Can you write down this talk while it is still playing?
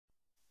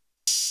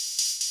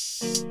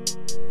What's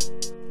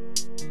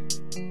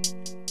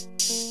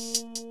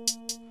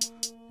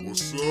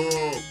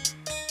up?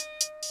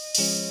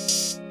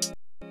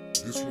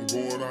 This one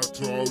going out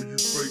to all you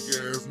fake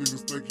ass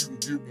niggas think you can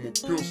give them a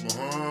pistol,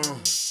 huh?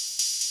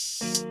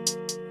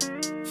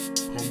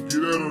 Come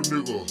get at a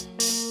nigga.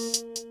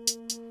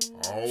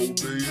 All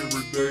day,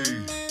 every day.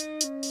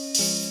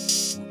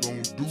 We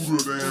gon' do the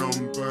damn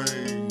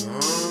thing,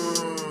 huh?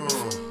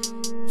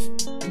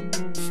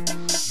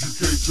 You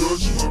can't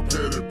touch my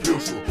padded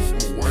pistol, my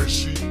white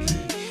sheet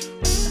geek.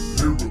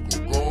 Lyrical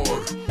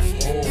guard,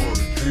 hard,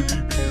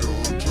 KDB,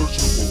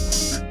 untouchable,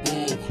 big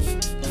bug,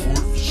 boy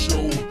for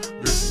show.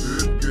 Next to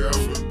that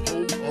Gallon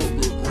Pope, I'm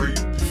the great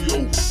D.O.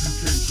 You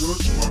can't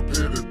touch my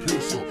padded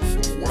pistol,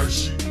 my white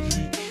sheet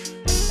geek.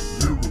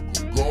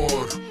 Lyrical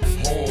guard,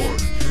 hard,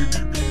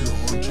 KDB,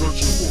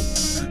 untouchable,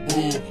 big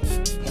bug,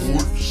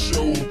 boy for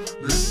show.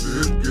 Next to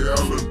that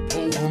Gallon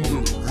Pope, I'm the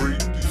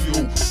great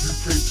D.O. You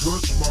can't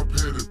touch my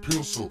padded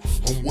pencil,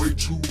 I'm way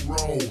too raw.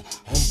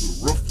 I'm the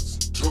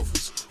roughest and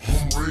toughest.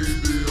 I'm ready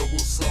to ever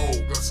saw.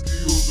 Got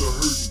skills to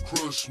hurt and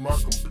crush my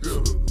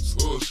competitors.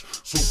 Hush,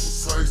 so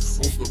precise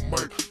on the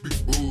mic. Big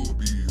Bub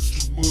is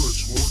too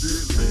much, more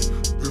deadly.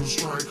 Bill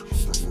strike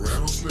from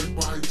rattlesnake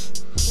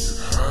bites. Get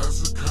high as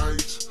a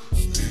kite,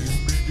 then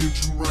begin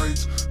to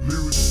write.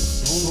 Lyrics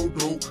so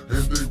dope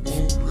and they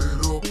won't let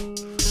up.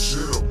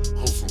 Shut up,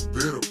 cause I'm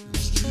fed up and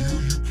still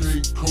you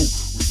can't cope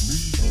with me,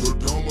 the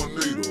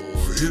dominator,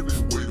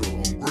 heavyweighter.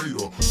 I'm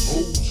greater.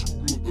 Old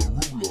school, the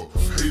ruler,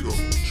 hater,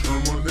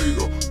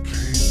 Terminator.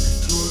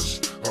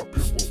 I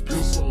pip a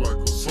pencil like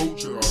a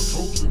soldier. I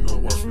told you now,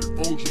 watch me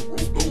fold you.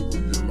 Rolled over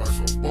you like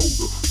a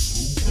boulder.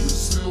 Smooth as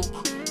silk,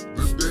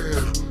 the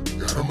dad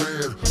got a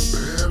mad.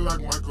 Bad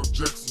like Michael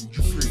Jackson,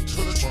 you can't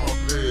touch my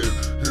pad.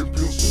 And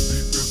pencil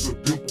deep as a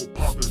dimple,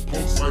 popping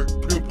pumps like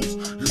pimples.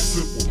 It's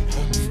simple,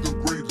 I'm the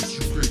greatest.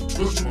 You can't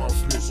touch my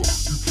pencil.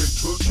 You can't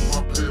touch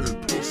my pad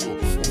and pencil.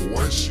 I'm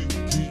white sheet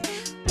geek,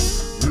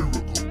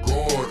 lyrical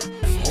guard,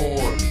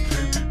 hard,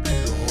 KDB,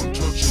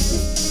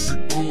 untouchable,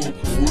 big bug,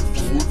 wood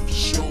for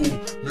show.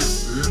 Next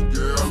to that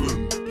Gallon,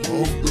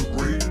 I'm the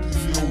great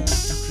D.O. You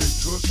can't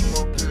touch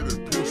my pen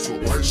and pencil.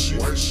 White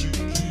sheet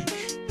geek,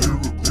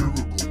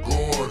 lyrical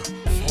guard,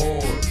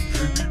 hard,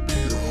 KDB,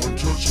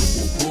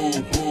 untouchable, bug,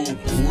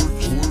 wood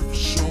for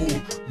show.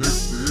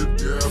 Next to that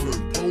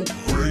Gallon,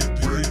 great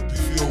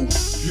D.O.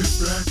 Get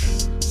back,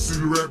 see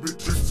the rabbit,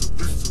 fix it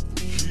for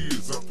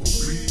kids. I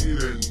forbid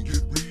and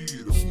get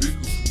rid of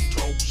niggas who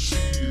talk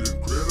shit.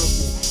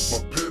 Incredible, my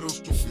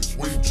pedestal is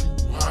way too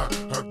high.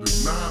 I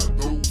deny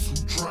those who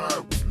try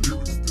with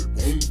lyrics that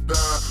won't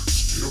die.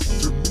 Step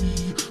to me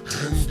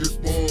and get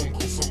born,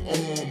 cause I'm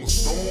on a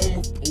storm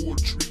of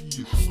poetry.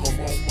 Come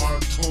on my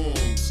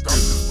tongue, stop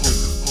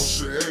cause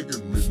you're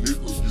egging me,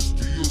 nigga. You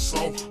still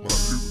soft, my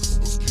lyrics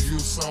are skill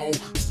saw.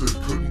 Instead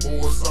of cutting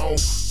boys off,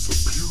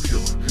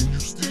 superior, and you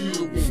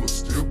still wanna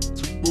step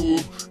to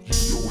bub. Get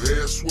your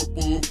ass swept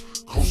up,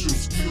 cause your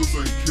skills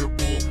ain't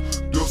kept up.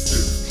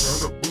 Dusted,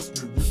 tryna bust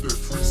me with that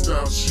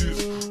freestyle shit.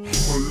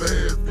 I'ma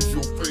laugh in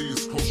your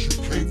face, cause you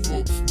can't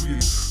fuck with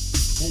this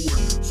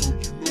poet, so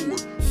you know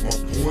it. My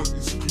point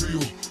is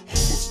clear,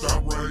 I'ma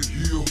stop right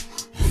here.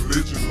 A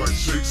legend like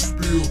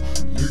Shakespeare,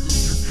 nigga,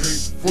 you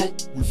can't fuck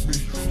with me.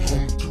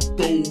 I'm too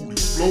throw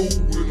this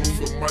flowing on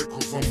the mic,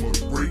 cause I'm a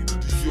great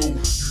D.O. You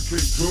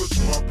can't touch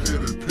my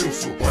pen and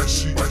pencil. White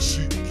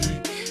sheet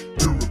geek,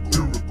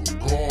 lyrical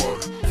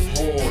guard,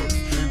 hard,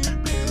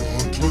 KDB,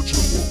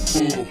 untouchable,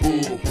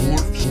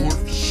 board for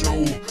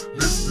show.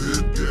 Next to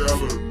that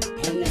Gallon,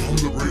 I'm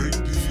the great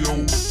D.O.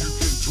 You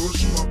can't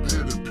touch my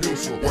pen and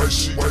pencil. White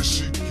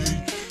sheet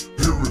geek,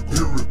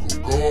 lyrical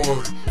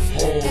guard,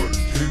 hard,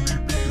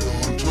 KDB,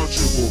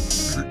 untouchable,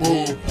 big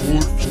board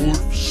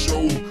for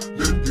show.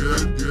 That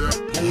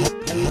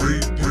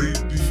great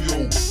D.O.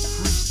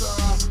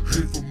 Freestyle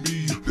ain't for me.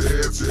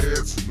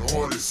 Dads and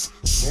artists,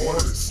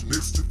 smartest,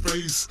 next to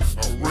face,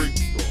 I rank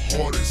the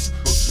hardest.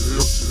 But to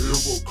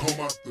ever come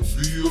out the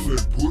field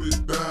and put it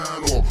down,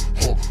 or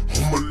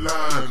I'm a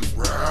line,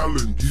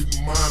 growling,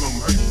 getting mine. I'm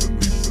leaving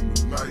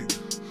the night.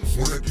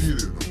 When I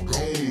get it, I'm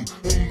gone.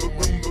 On the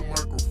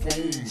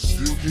microphone,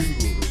 still king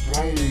of the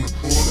throne.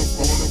 On the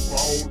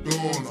all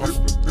done,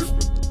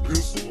 flipping the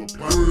pencil,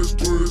 apply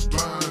tourist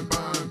blind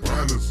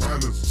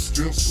as a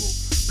stencil.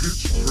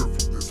 Picture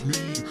perfect, that's me.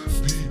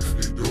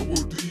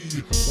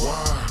 D-A-double-D,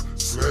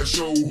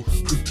 Y/O,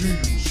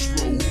 continuous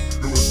flow.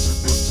 The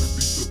rest to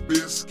be the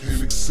best,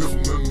 can't accept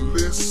none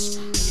less.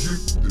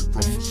 Gifted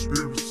from the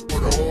spirits,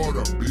 but hard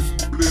I've been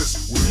blessed.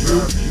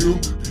 Without him,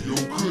 D.O.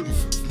 couldn't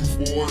do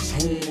boys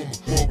harm.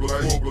 Mug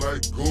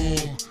like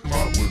gum,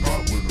 not when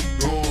I'm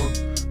done.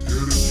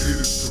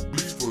 Dedicated to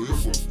bleach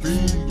forever,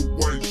 fiend.